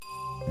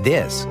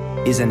This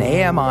is an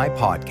AMI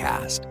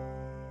podcast.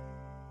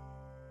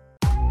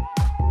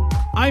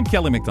 I'm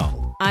Kelly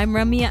McDonald. I'm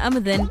Ramya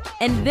Amadin,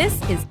 and this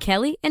is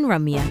Kelly and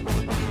Ramya.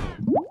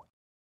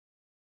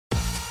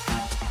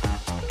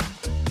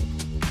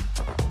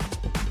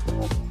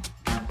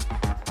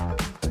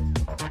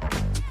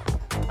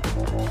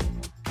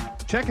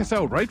 Check us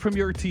out right from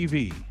your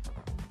TV.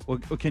 Well,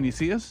 can you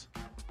see us?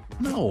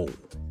 No.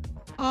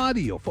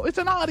 Audio. It's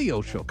an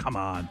audio show. Come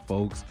on,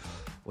 folks.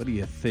 What do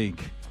you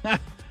think?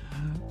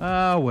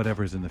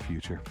 Whatever's in the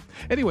future.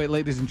 Anyway,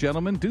 ladies and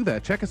gentlemen, do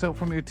that. Check us out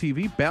from your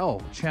TV.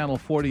 Bell, Channel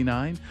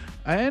 49.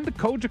 And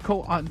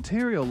Cogeco,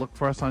 Ontario. Look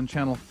for us on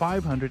Channel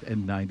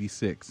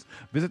 596.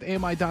 Visit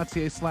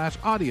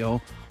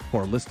ami.ca/audio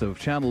for a list of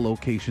channel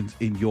locations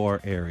in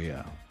your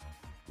area.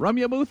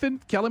 Ramya Muthan,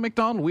 Kelly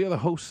McDonald. We are the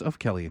hosts of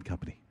Kelly &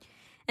 Company.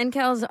 And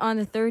Kels, on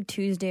the third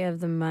Tuesday of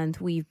the month,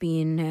 we've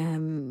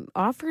been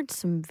offered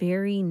some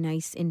very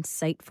nice,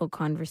 insightful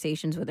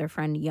conversations with our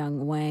friend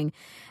Young Wang,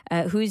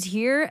 who's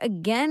here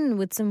again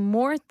with some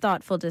more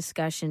thoughtful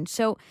discussion.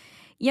 So,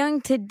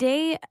 Young,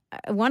 today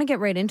I want to get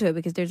right into it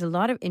because there's a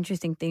lot of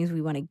interesting things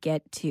we want to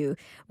get to.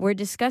 We're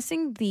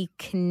discussing the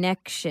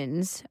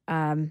connections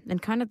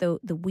and kind of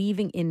the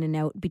weaving in and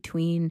out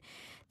between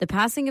the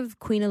passing of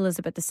Queen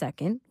Elizabeth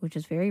II, which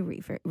is very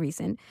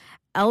recent,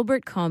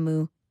 Albert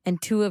Camus, and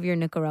two of your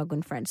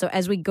Nicaraguan friends. So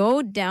as we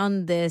go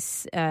down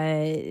this,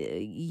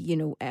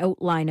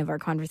 outline of our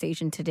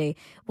conversation today,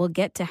 we'll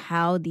get to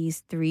how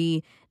these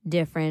three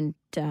different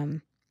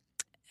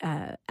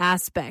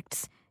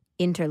aspects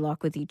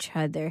interlock with each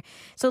other.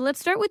 So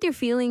let's start with your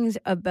feelings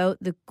about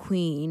the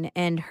Queen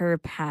and her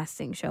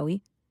passing, shall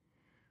we?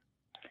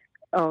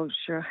 Oh,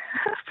 sure.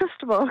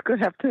 First of all,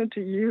 good afternoon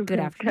to you. Good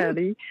afternoon.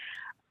 Kelly.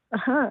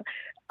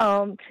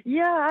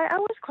 I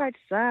was quite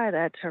sad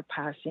at her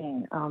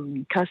passing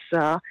because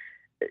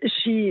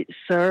she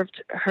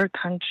served her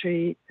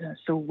country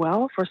so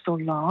well for so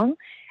long.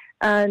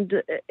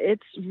 And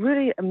it's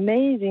really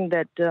amazing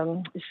that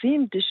it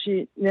seemed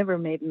she never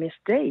made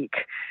mistake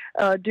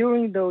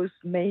during those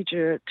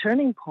major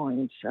turning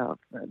points of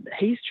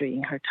history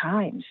in her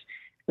times,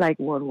 like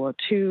World War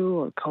II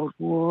or Cold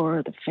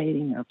War, the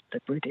fading of the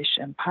British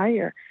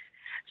Empire.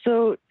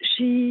 So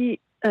she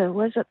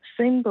was a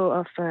symbol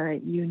of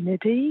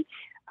unity,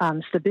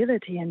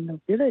 stability, and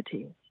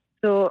nobility.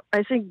 So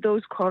I think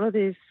those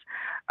qualities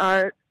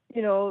are,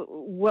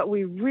 what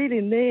we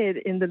really need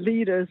in the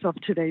leaders of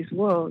today's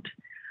world.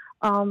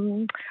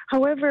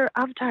 However,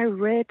 after I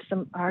read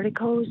some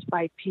articles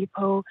by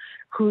people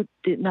who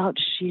did not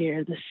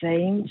share the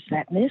same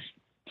sadness,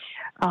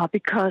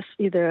 because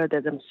either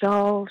they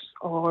themselves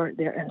or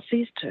their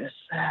ancestors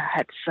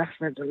had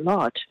suffered a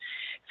lot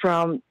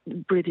from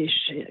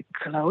British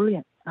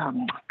colonialism,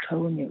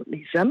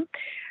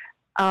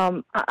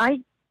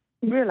 I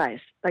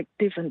realized like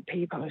different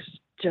people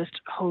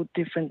just hold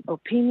different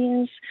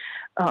opinions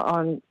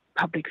on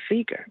public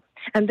figure,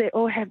 and they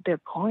all have their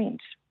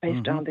points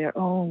based on their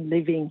own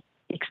living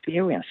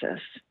experiences.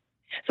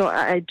 So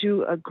I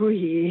do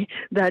agree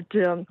that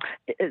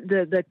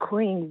the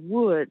Queen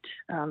would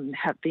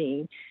have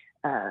been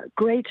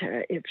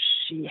greater if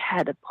she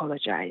had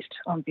apologized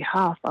on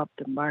behalf of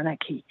the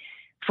monarchy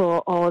for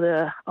all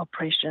the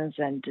oppressions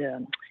and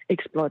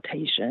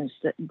exploitations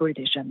that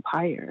British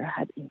Empire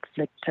had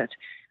inflicted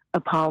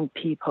upon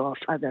people of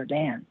other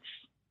lands.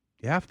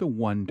 You have to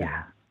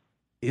wonder,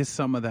 is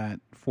some of that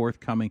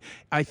forthcoming?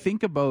 I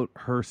think about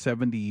her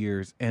 70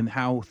 years and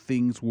how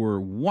things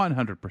were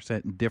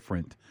 100%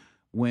 different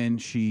when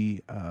she,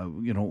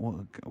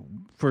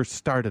 first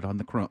started on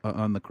the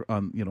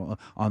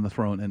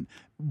throne. And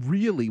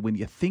really, when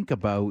you think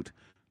about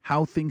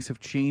how things have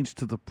changed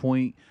to the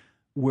point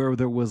where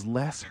there was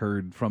less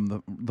heard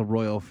from the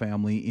royal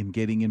family in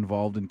getting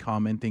involved and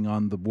commenting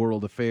on the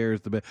world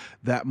affairs,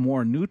 that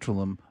more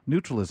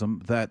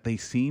neutralism that they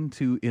seem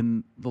to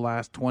in the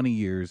last 20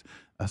 years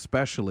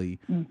especially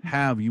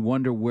have. You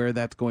wonder where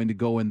that's going to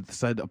go, and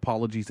said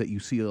apologies that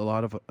you see a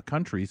lot of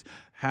countries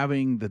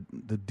having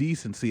the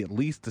decency at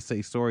least to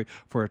say sorry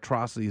for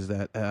atrocities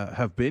that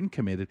have been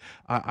committed.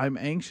 I'm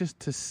anxious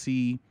to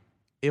see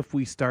if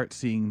we start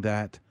seeing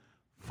that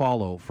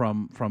follow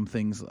from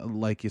things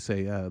like you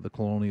say, the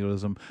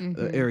colonialism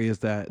areas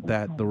that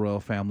the royal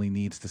family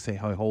needs to say,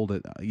 "Hey, hold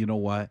it, you know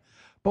what?"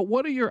 But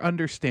what are your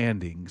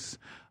understandings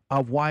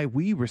of why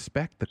we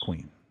respect the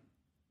Queen?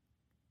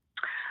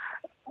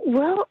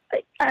 Well,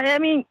 I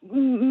mean,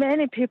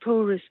 many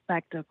people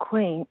respect the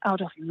Queen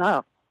out of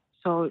love.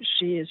 So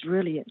she is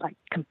really like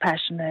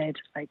compassionate,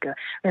 like a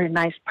very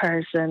nice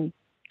person,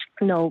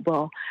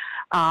 noble.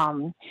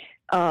 Well,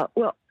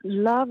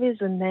 love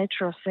is a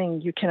natural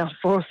thing. You cannot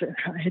force it,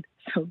 right?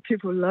 So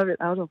people love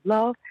it out of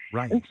love.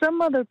 Right. And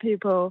some other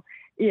people,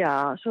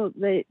 so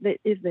they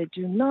if they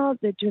do not,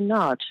 they do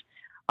not.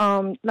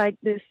 Like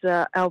this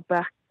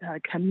Albert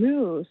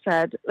Camus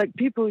said, like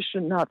people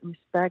should not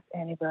respect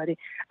anybody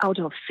out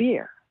of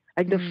fear,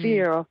 like the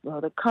fear of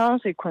the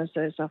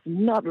consequences of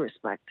not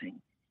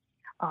respecting.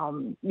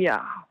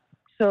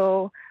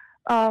 So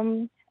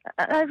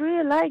I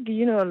really like,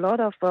 a lot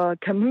of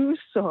Camus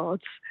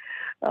thoughts,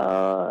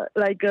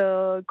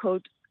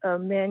 quote,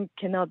 man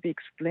cannot be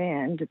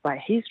explained by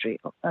history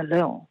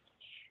alone,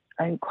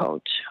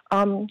 unquote.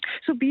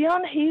 So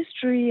beyond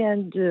history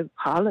and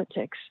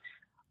politics,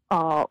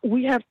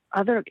 we have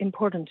other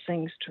important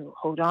things to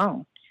hold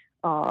on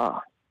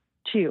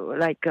to,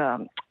 like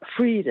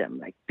freedom,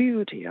 like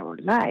beauty, our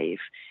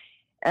life.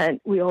 And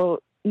we all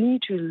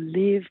need to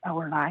live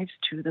our lives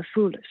to the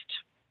fullest.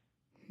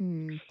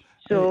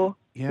 So,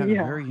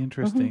 very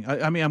interesting.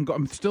 I mean,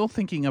 I'm still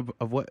thinking of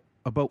what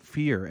about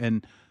fear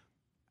and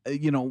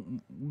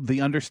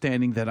the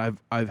understanding that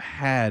I've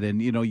had,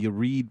 and you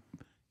read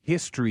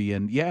history,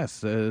 and yes,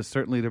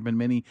 certainly there have been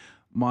many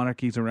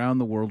monarchies around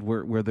the world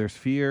where there's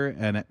fear,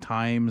 and at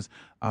times,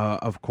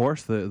 of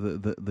course,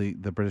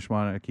 the British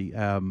monarchy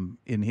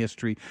in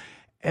history,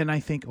 and I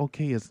think,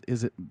 okay,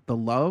 is it the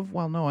love?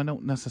 Well, no, I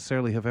don't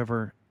necessarily have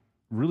ever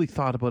really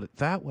thought about it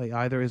that way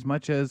either, as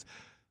much as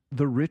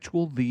the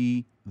ritual,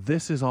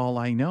 this is all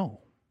I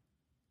know.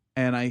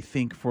 And I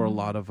think for a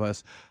lot of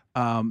us,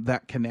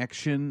 that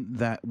connection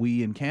that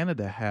we in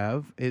Canada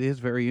have, it is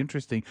very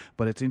interesting.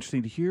 But it's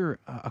interesting to hear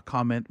a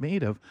comment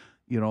made of,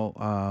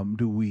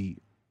 do we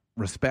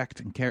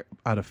respect and care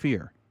out of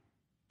fear?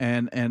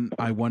 And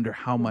I wonder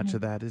how much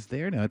of that is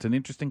there now. It's an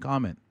interesting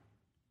comment.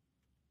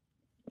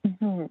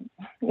 Well,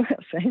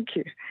 thank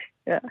you.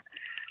 Yeah.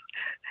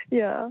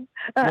 Yeah.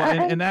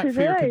 Well, and that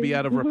fear could be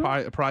out of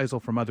reprisal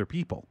from other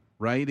people.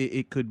 Right,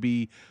 it could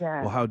be.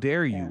 Well, how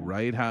dare you?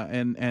 Right, how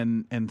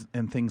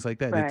and things like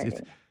that.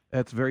 Right.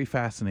 That's very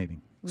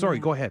fascinating. Sorry,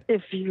 go ahead.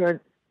 If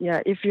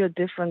you're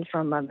different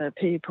from other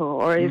people,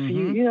 or if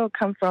you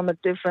come from a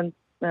different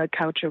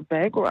cultural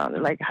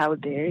background, like how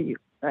dare you?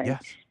 Right.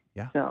 Yes.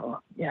 Yeah. So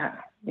yeah.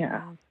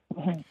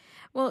 Mm-hmm.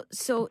 Well,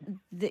 so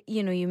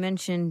you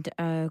mentioned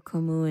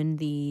Camus and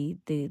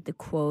the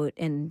quote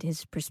and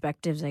his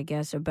perspectives, I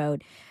guess,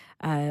 about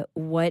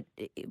what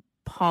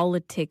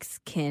politics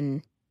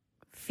can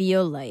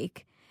feel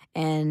like,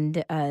 and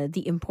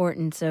the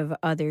importance of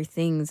other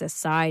things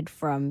aside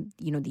from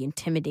the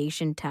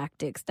intimidation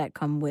tactics that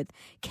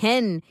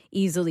can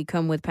easily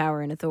come with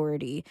power and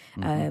authority,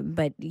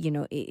 but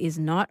is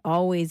not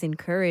always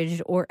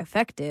encouraged or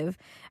effective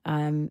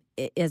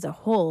as a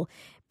whole.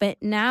 But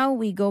now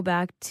we go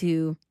back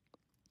to,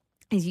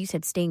 as you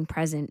said, staying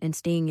present and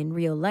staying in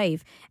real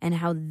life, and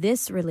how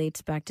this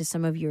relates back to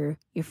some of your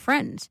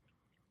friends.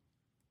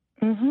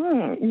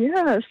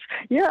 Yes.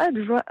 Yeah,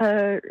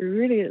 I'd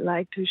really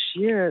like to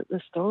share the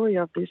story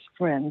of these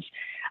friends,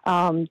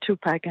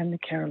 Tupac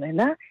and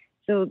Carolina.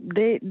 So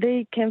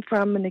they came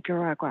from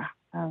Nicaragua,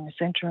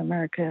 Central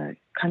America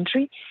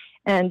country,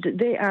 and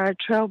they are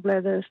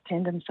Trailblazers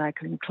Tandem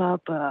Cycling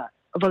Club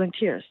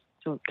volunteers,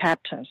 so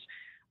captains.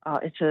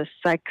 It's a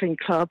cycling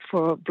club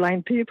for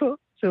blind people.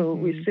 So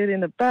we sit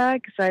in the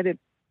back, sighted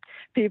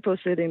people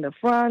sit in the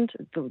front,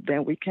 so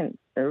then we can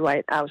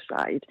ride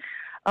outside.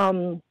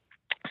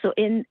 So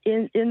in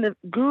the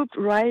group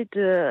ride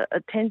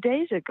 10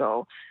 days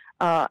ago,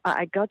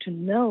 I got to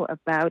know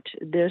about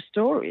their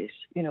stories,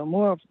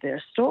 more of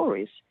their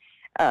stories.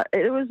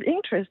 It was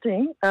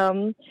interesting.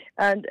 And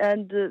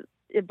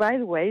by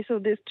the way, so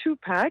this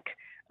Tupac,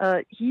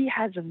 he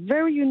has a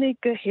very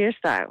unique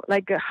hairstyle.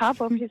 Like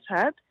half of his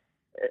head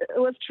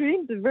was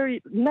trimmed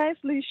very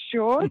nicely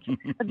short.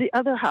 The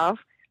other half,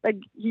 like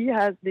he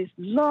has this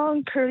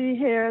long curly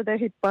hair that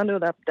he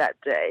bundled up that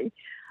day.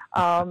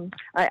 I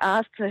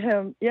asked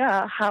him,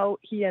 how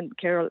he and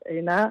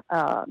Carolina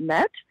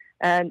met,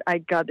 and I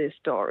got this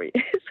story.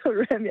 So,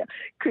 Ramya,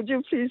 could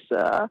you please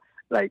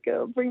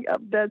bring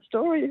up that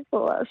story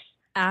for us?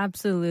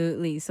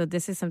 Absolutely. So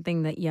this is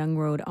something that Young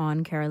wrote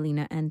on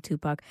Carolina and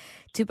Tupac.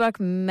 Tupac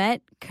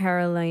met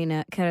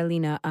Carolina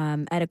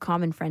at a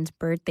common friend's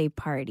birthday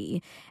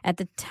party. At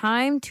the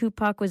time,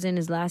 Tupac was in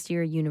his last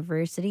year of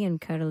university and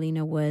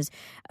Carolina was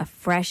a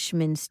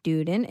freshman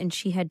student, and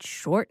she had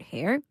short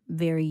hair,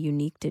 very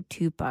unique to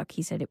Tupac.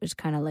 He said it was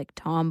kind of like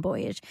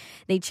tomboyish.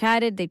 They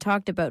chatted, they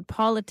talked about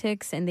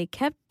politics, and they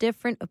kept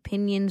different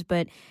opinions,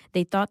 but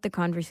they thought the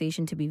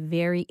conversation to be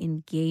very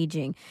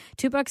engaging.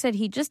 Tupac said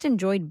he just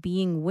enjoyed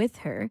being with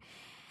her.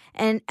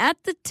 And at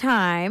the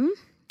time,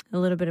 a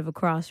little bit of a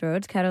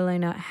crossroads,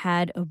 Carolina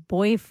had a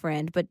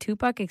boyfriend, but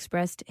Tupac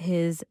expressed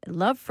his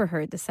love for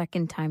her the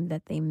second time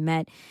that they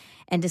met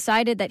and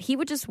decided that he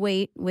would just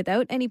wait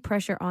without any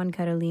pressure on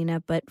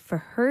Carolina, but for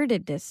her to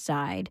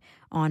decide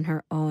on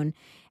her own.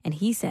 And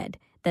he said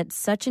that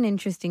such an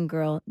interesting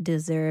girl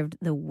deserved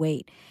the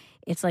wait.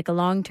 It's like a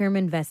long-term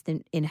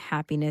investment in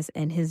happiness,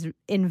 and his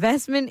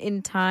investment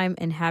in time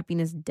and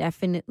happiness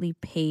definitely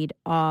paid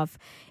off.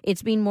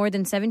 It's been more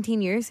than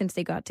 17 years since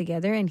they got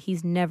together, and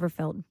he's never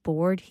felt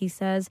bored, he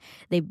says.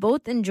 They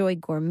both enjoy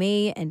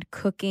gourmet and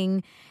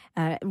cooking.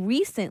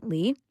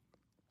 Recently,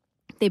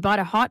 they bought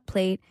a hot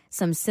plate,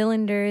 some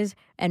cylinders,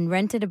 and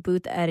rented a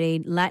booth at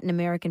a Latin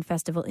American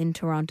festival in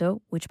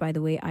Toronto, which, by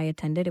the way, I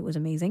attended. It was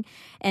amazing.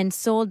 And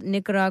sold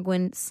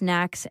Nicaraguan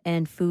snacks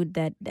and food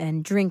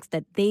and drinks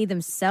that they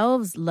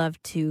themselves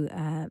love to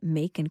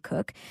make and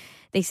cook.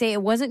 They say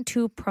it wasn't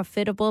too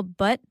profitable,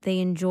 but they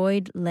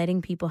enjoyed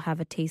letting people have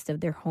a taste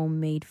of their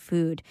homemade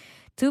food.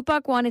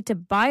 Tupac wanted to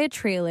buy a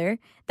trailer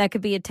that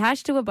could be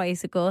attached to a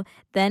bicycle.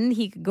 Then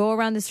he could go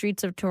around the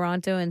streets of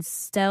Toronto and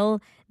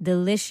sell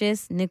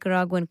delicious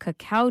Nicaraguan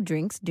cacao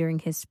drinks during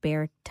his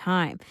spare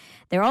time.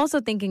 They're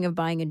also thinking of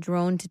buying a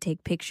drone to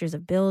take pictures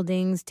of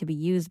buildings to be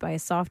used by a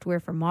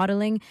software for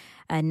modeling,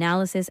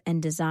 analysis,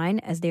 and design,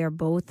 as they are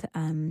both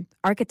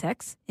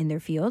architects in their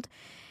field.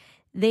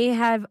 They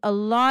have a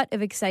lot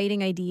of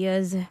exciting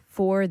ideas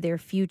for their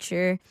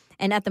future.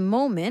 And at the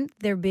moment,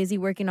 they're busy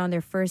working on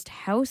their first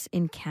house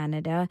in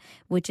Canada,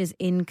 which is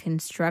in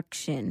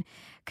construction.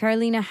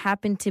 Carolina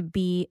happened to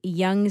be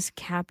Young's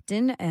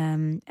captain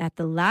at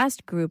the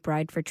last group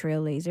ride for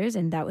Trailblazers,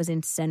 and that was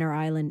in Center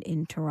Island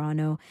in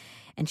Toronto.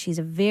 And she's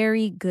a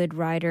very good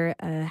rider,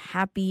 a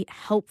happy,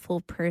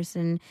 helpful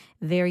person,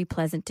 very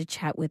pleasant to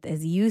chat with,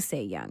 as you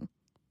say, Young.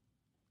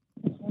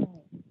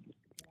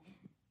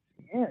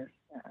 Yes.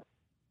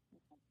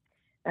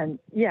 And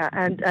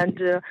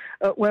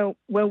when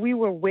we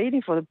were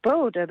waiting for the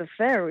boat at the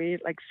ferry,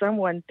 like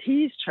someone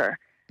teased her.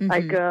 Mm-hmm.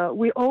 Like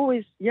we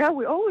always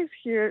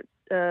hear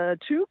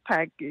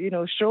Tupac,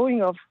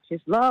 showing off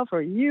his love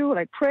for you,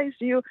 like praise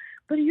you,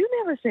 but you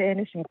never say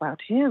anything about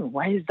him.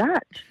 Why is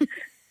that?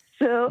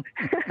 So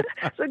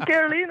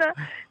Carolina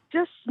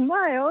just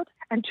smiled,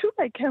 and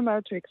Tupac came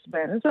out to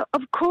explain. And so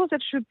of course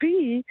it should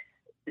be.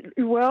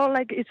 Well,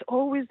 like it's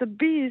always the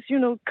bees,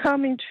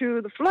 coming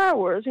to the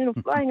flowers,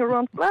 flying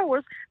around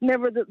flowers,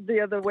 never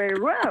the other way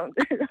around,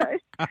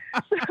 right?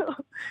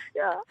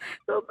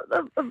 So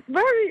a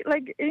very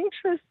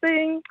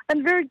interesting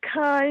and very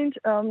kind,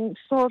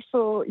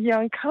 thoughtful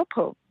young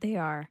couple. They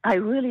are. I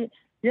really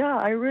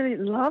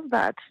love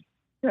that.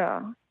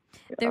 Yeah.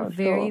 They're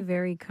very,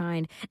 very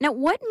kind. Now,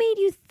 what made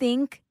you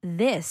think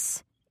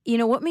this?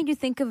 What made you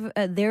think of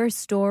their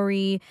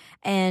story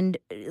and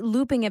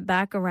looping it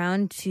back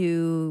around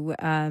to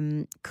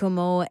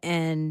Kumo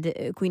and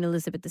Queen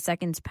Elizabeth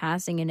II's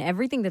passing and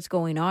everything that's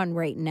going on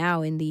right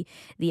now in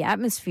the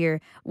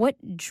atmosphere?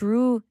 What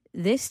drew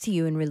this to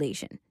you in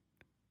relation?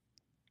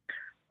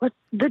 What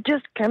that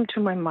just came to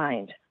my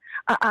mind.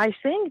 I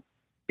think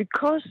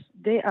because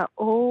they are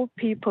all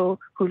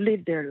people who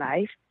live their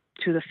life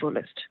to the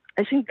fullest.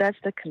 I think that's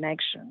the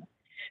connection.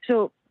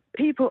 So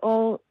people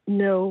all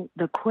know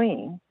the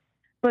Queen,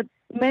 but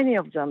many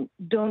of them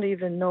don't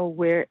even know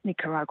where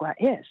Nicaragua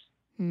is.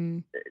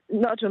 Mm.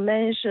 Not to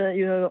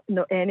mention,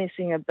 know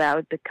anything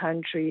about the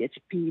country, its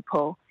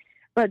people.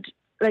 But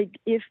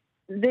if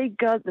they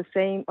got the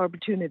same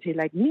opportunity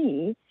like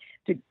me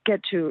to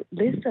get to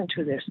listen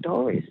to their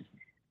stories,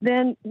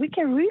 then we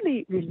can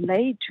really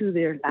relate to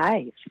their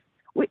life,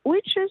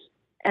 which is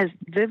as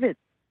vivid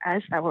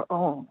as our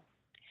own.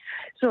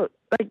 So,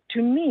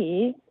 to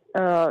me,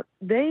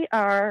 they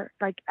are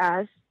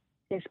as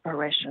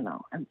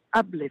inspirational and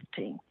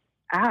uplifting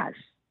as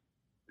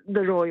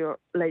the royal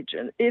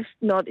legend, if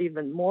not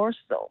even more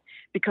so,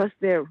 because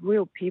they're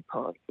real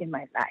people in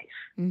my life.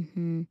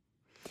 Mm-hmm.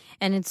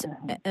 And it's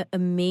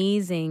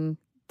amazing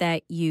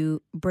that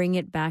you bring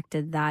it back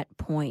to that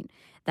point,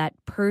 that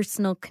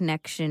personal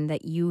connection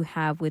that you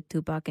have with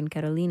Tupac and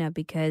Carolina,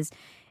 because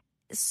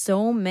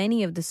so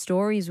many of the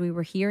stories we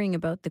were hearing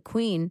about the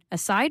Queen,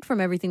 aside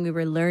from everything we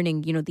were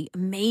learning, the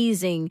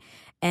amazing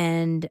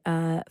and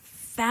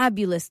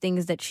fabulous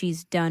things that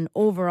she's done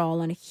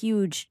overall on a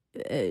huge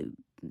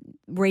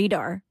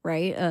radar,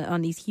 right?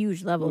 On these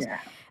huge levels. Yeah.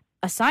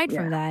 Aside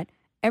from that,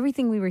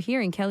 everything we were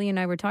hearing, Kelly and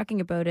I were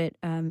talking about it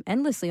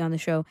endlessly on the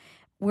show,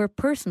 were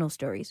personal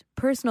stories,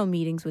 personal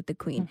meetings with the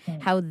Queen,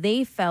 how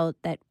they felt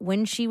that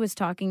when she was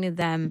talking to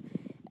them,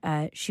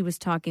 she was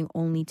talking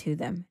only to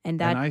them.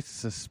 And I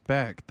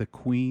suspect the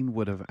Queen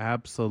would have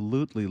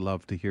absolutely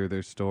loved to hear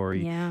their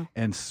story,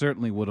 and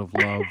certainly would have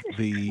loved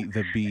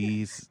the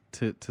bees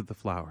to the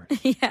flowers.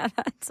 Yeah,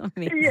 that's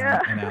amazing.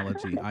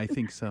 Analogy. I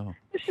think so.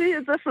 She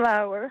is a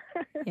flower.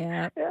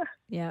 Yeah.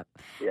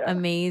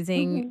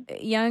 Amazing.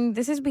 Mm-hmm. Young,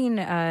 this has been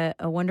a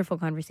wonderful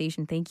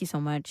conversation. Thank you so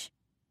much.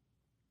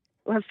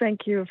 Well,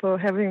 thank you for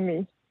having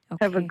me.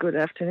 Okay. Have a good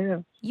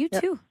afternoon. You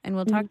too. And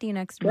we'll talk to you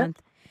next month.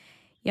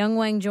 Young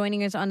Wang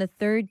joining us on the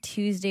third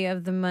Tuesday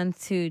of the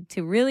month to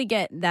really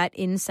get that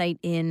insight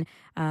in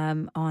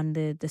on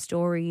the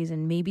stories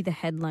and maybe the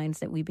headlines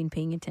that we've been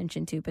paying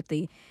attention to, but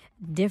the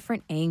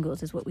different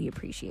angles is what we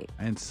appreciate.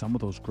 And some of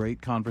those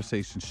great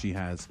conversations she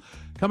has.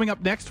 Coming up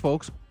next,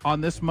 folks,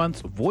 on this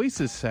month's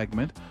Voices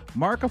segment,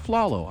 Mark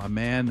Aflalo, a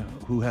man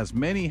who has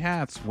many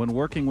hats when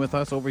working with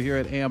us over here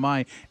at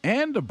AMI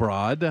and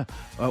abroad.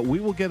 We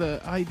will get an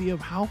idea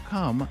of how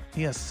come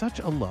he has such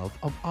a love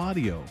of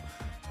audio.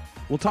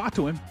 We'll talk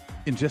to him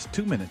in just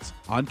 2 minutes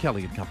on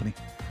Kelly and Company.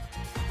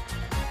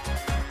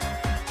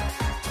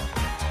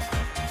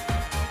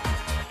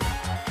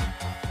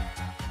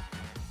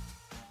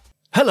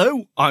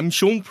 Hello, I'm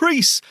Sean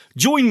Priest.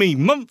 Join me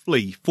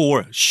monthly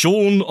for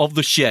Sean of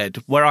the Shed,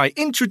 where I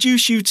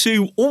introduce you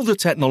to all the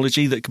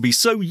technology that can be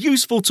so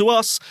useful to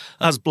us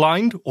as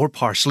blind or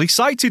partially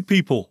sighted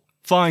people.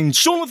 Find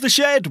Sean of the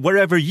Shed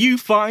wherever you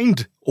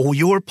find all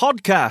your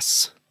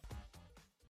podcasts.